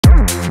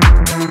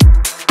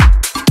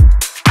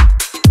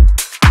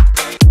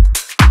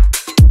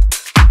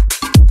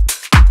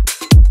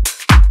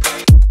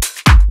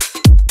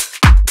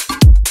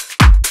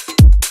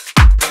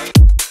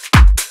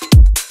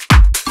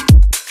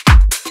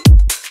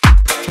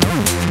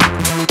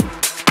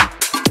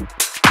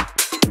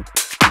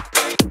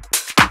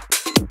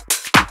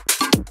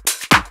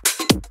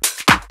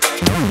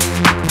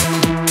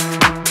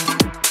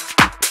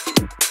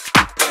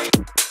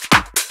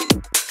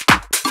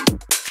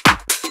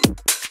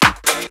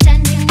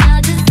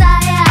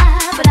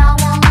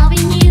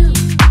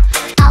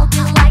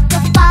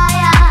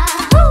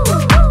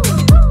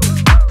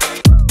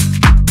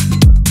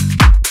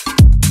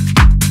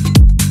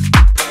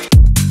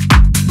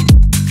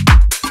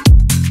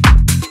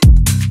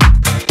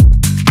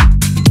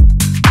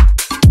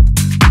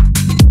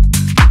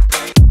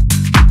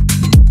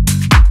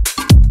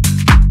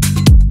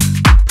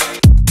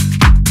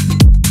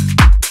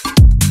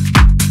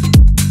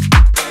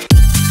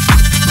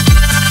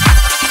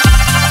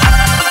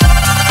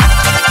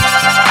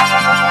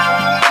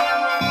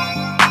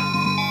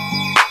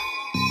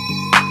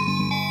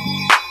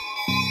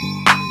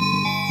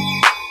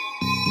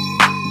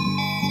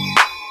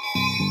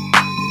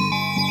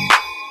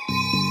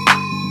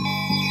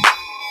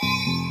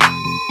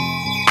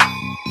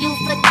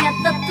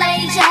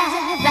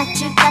that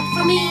you got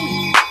from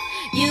me.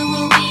 You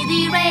will be the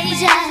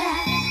erasure,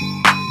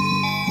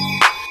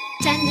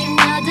 changing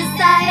your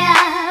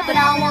desire, but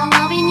I won't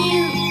love in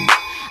you.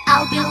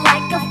 I'll be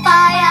like a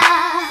fire.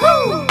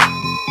 Woo!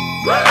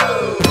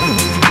 Woo!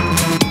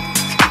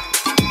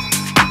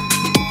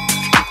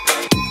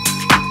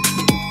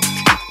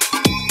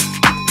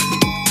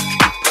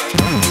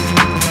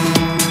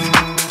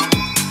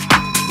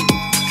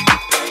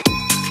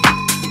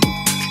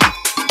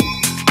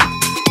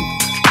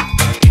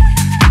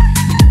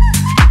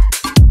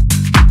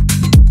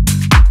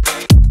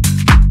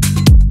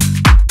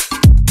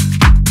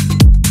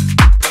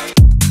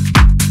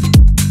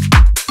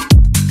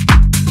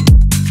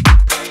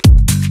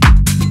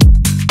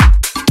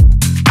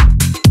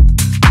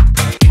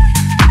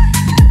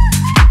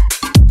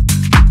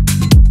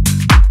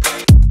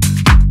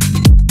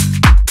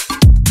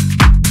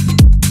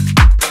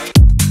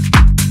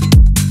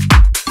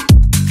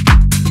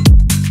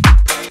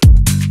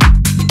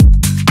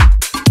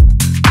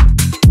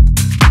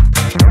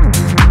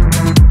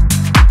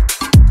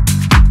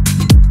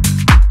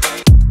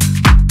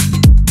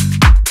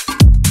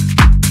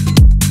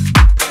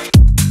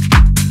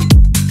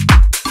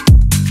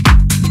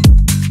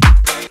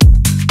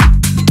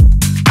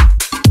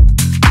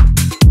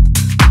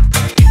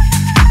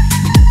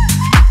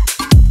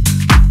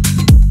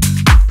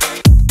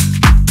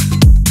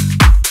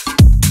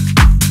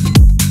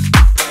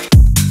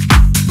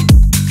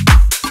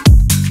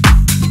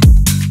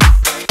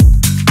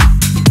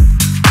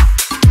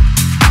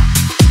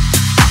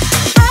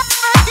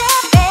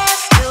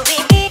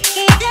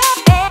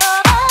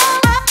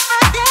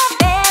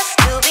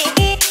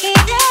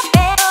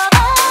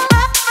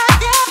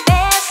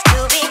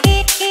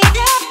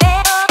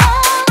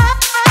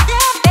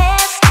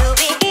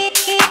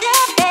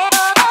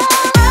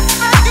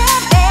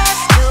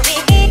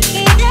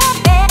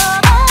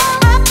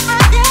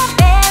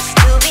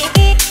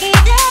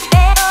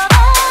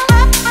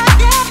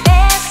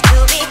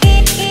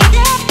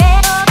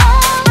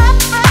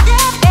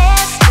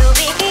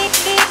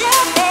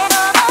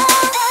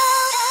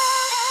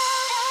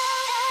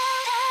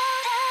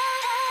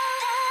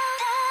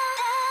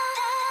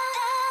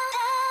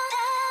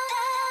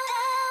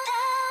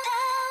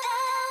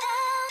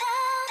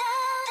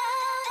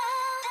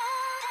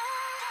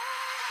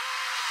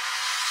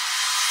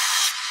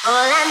 All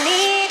I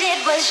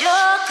needed was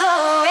your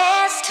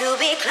caress, to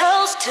be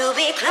close, to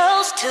be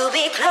close, to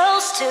be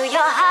close to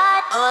your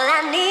heart. All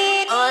I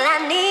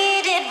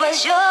needed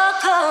was your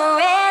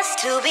caress,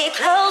 to be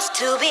close,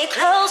 to be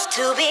close,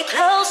 to be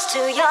close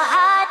to your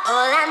heart.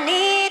 All I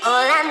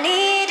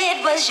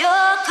needed was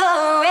your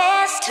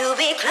caress, to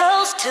be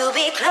close, to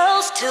be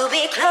close, to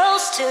be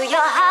close to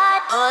your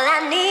heart. All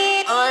I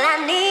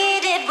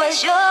needed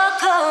was your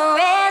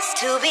caress,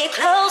 to be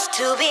close,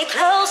 to be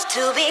close,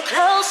 to be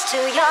close to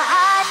your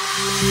heart.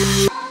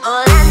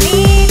 All I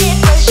needed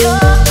was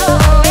your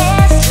caress,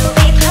 to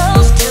be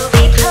close, to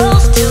be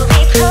close, to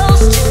be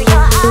close to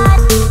your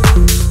heart.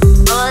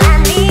 All I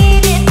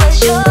needed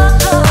was your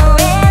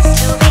caress,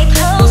 to be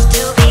close,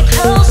 to be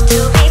close, to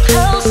be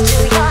close to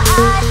your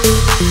heart.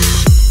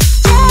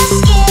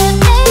 Just give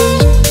me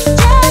a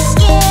little. Just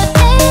give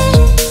me a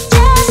little.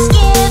 Just give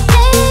me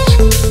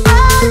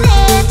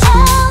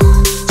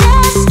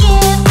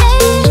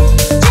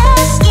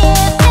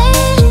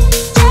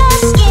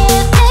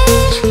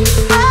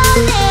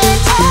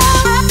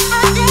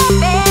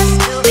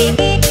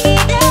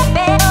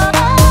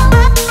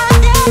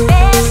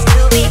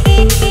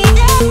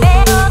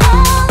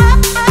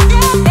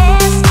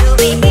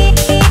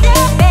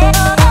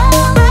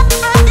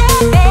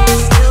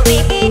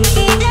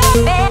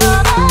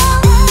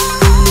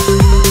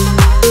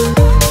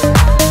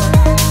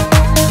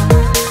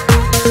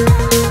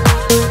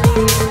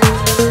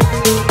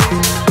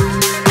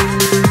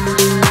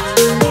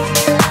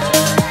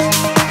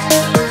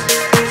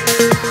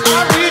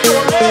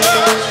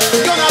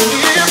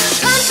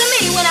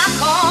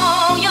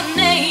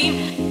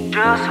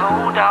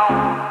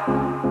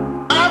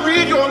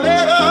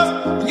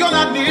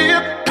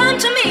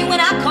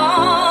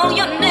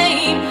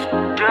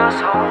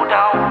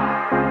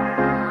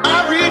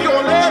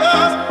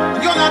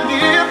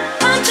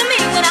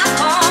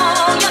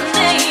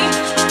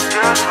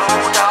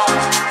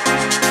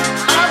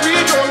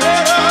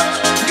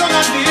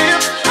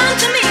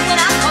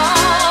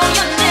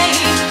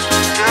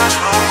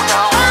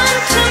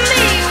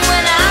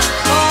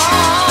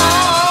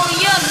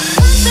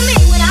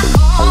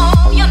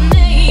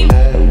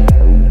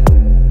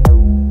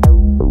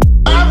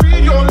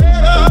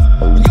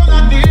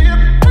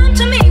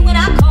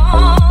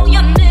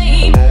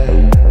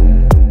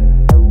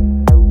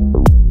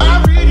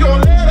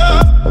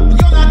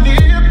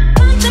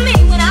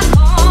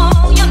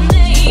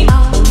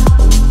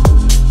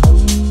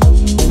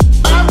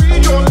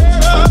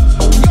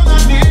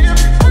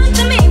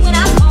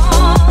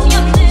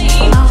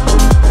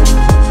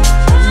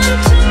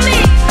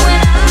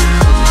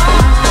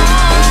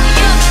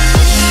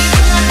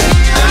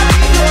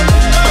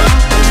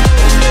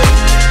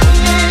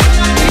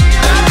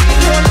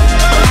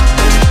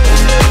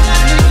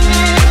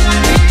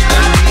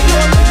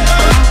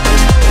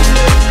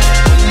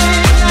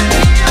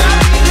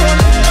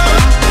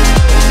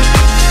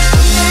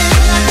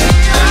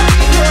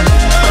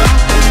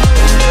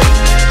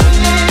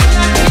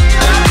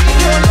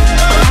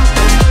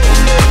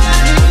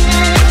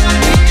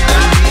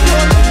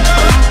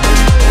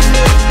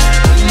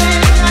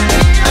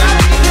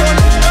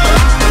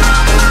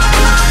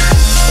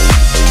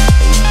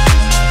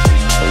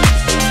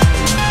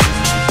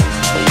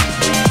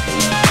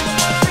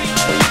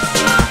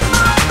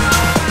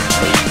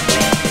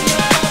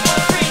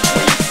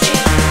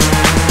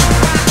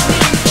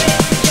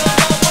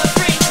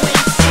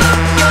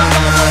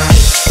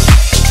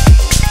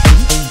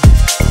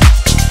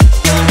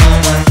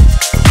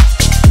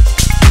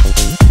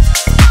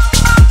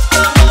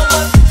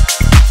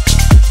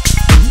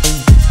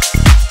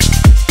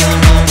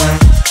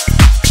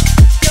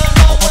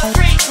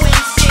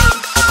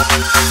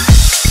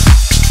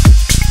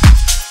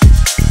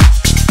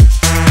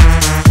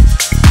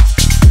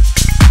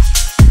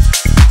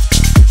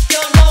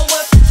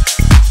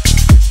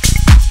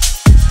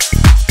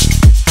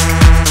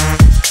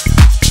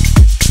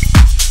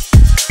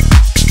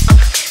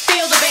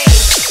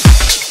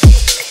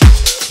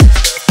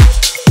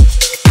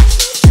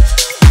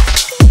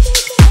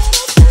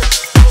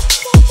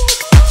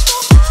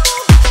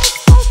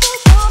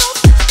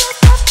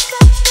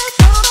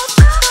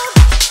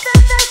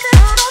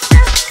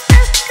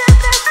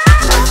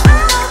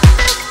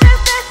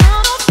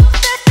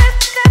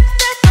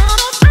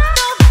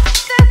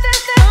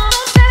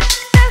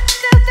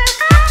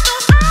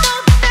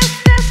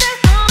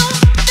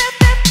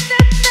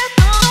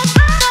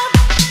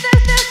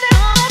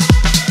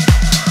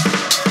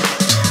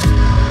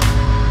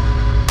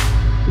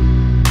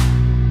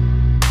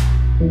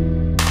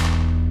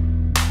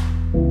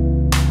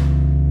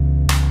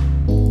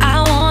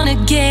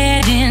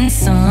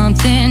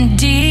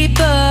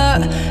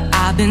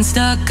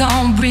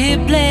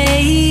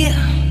replay.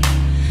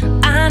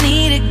 I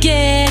need to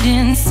get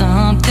in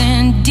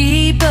something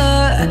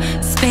deeper,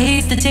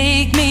 space to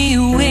take me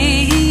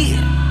away.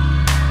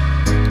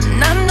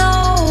 And I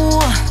know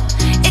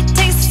it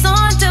takes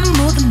sun to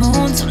move the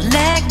moon, so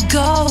let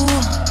go,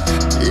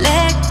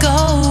 let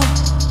go.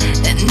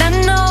 And I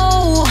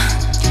know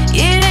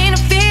it ain't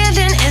a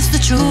feeling, it's the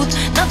truth.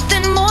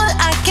 Nothing more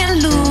I can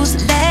lose,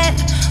 let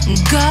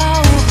go.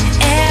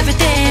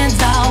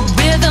 Everything's all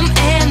rhythm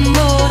and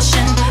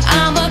motion,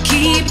 I'ma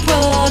keep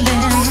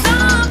rolling.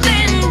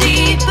 Something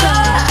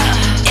deeper.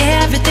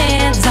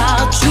 Everything's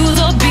all truth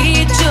or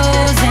be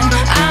chosen,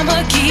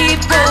 I'ma keep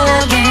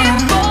rolling.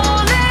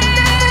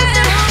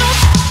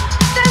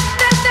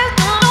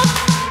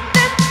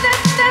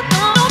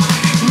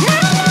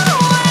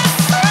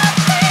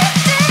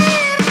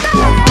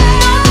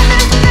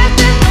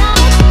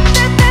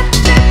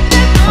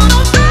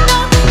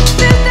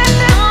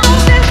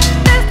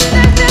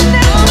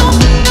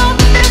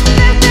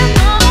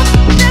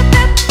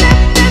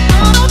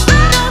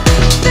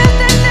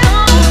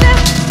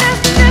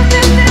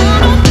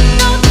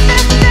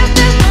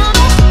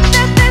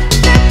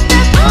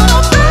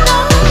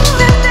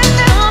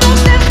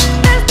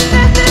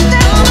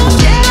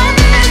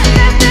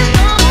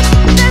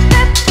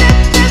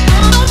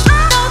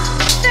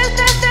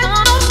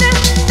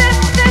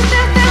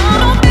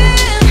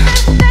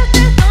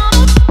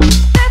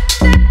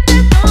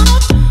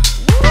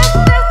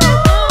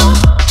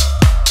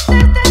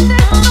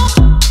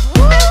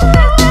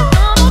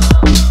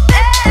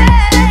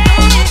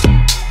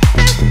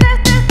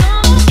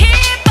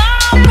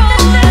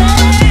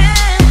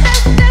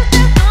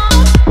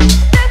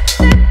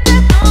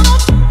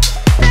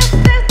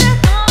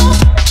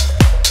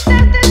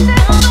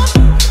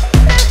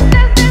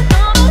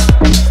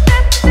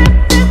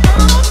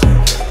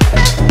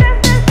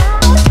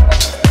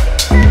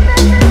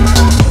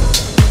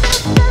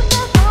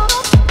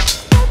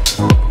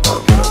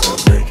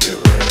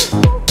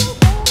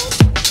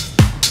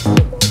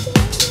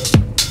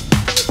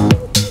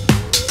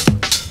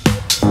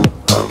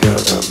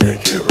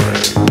 Make it rain.